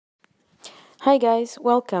Hi guys,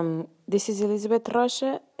 welcome. This is Elizabeth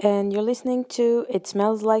Rocha and you're listening to It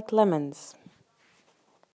Smells Like Lemons.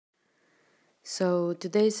 So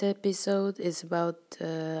today's episode is about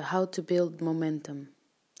how to build momentum.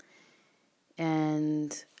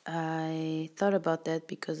 And I thought about that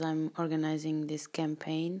because I'm organizing this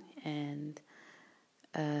campaign and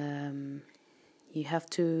you have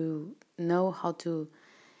to know how to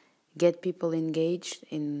get people engaged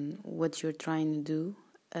in what you're trying to do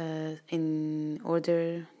in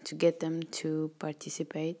order to get them to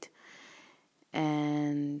participate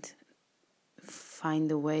and find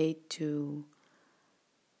a way to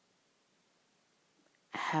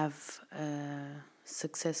have a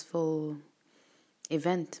successful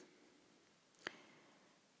event.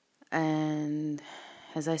 And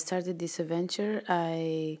as I started this adventure,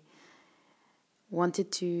 I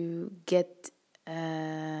wanted to get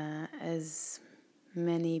as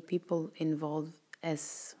many people involved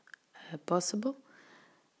as possible,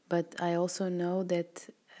 but I also know that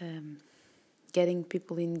getting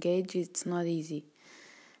people engaged, it's not easy.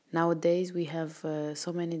 Nowadays we have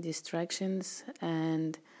so many distractions,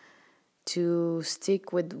 and to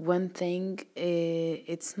stick with one thing,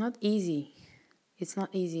 it's not easy. It's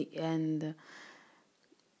not easy, and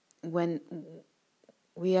when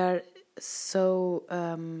we are so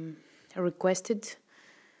requested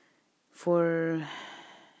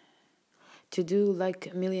to do like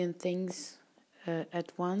a million things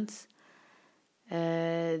at once,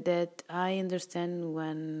 that I understand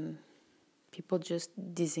when people just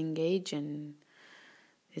disengage, and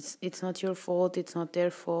it's not your fault, it's not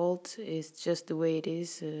their fault, it's just the way it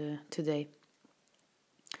is today.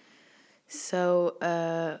 So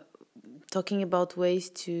talking about ways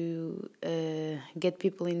to get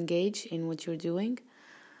people engaged in what you're doing,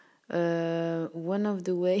 one of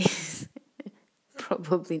the ways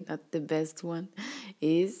probably not the best one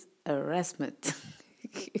is harassment.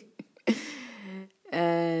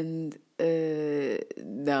 And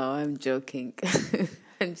no, I'm joking.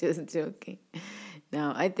 I'm just joking.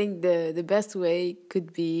 No, I think the best way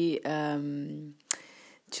could be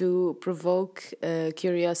to provoke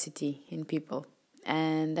curiosity in people,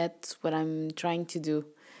 and that's what I'm trying to do.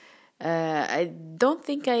 I don't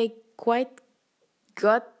think I quite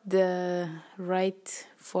got the right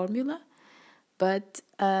formula, but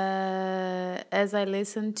as I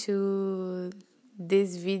listen to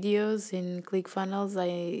these videos in ClickFunnels,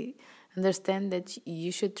 I understand that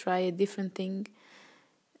you should try a different thing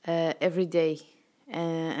every day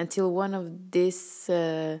until one of these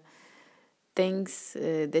things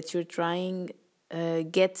that you're trying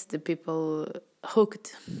gets the people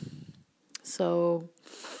hooked. So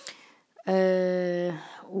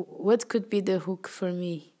what could be the hook for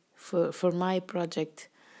me, for my project?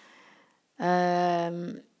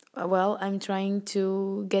 Well, I'm trying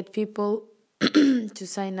to get people to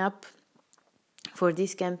sign up for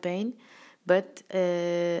this campaign, but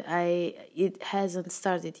it hasn't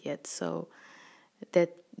started yet. So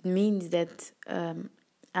that means that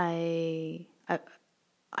I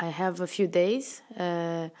have a few days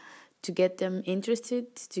to get them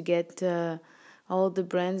interested, to get all the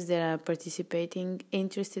brands that are participating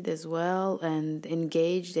interested as well, and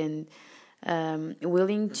engaged, and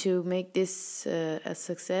willing to make this a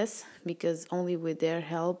success, because only with their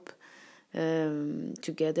help,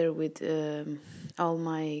 together with all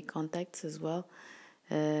my contacts as well,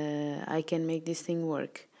 I can make this thing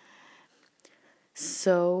work.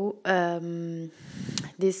 So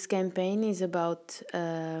this campaign is about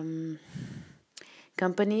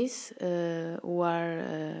companies who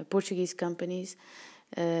are Portuguese companies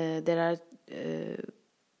that are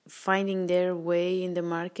finding their way in the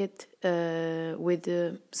market with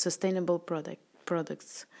sustainable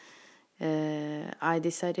products. I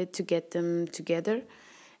decided to get them together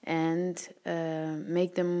and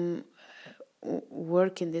make them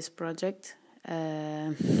work in this project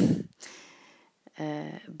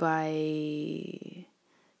by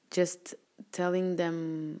just telling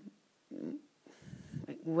them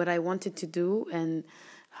what I wanted to do and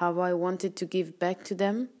how I wanted to give back to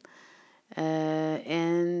them.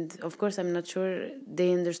 And of course, I'm not sure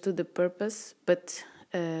they understood the purpose, but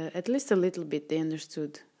at least a little bit they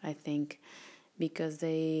understood, I think, because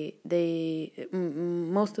they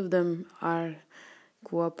most of them are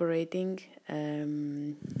cooperating,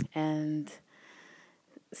 and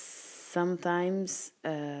sometimes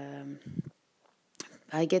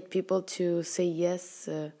I get people to say yes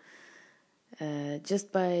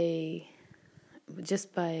just by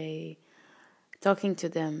talking to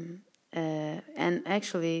them, and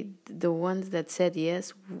actually the ones that said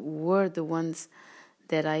yes were the ones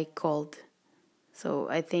that I called. So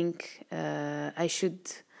I think I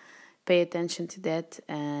should pay attention to that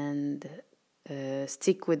and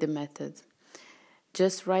stick with the method.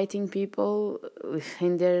 Just writing people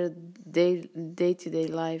in their day-to-day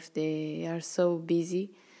life, they are so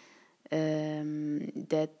busy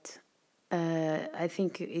that I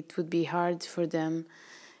think it would be hard for them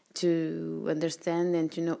to understand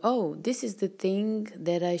and to know, oh, this is the thing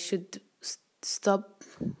that I should stop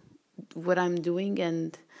what I'm doing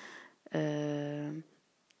and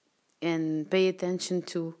pay attention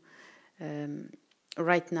to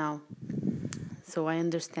right now. So I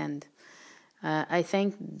understand. I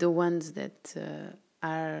thank the ones that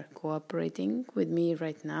are cooperating with me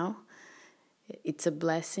right now. It's a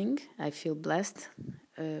blessing. I feel blessed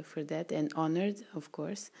for that and honored, of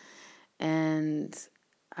course. And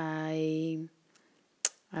I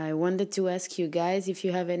wanted to ask you guys if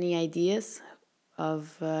you have any ideas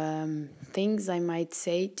of things I might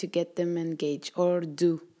say to get them engaged or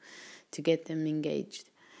do to get them engaged.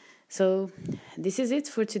 So this is it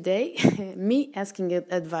for today. Me asking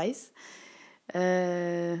advice.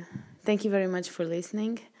 Thank you very much for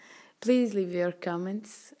listening. Please leave your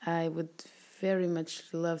comments. I would very much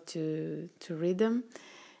love to read them.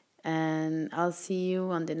 And I'll see you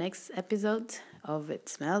on the next episode of It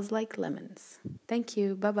Smells Like Lemons. Thank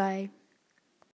you. Bye-bye.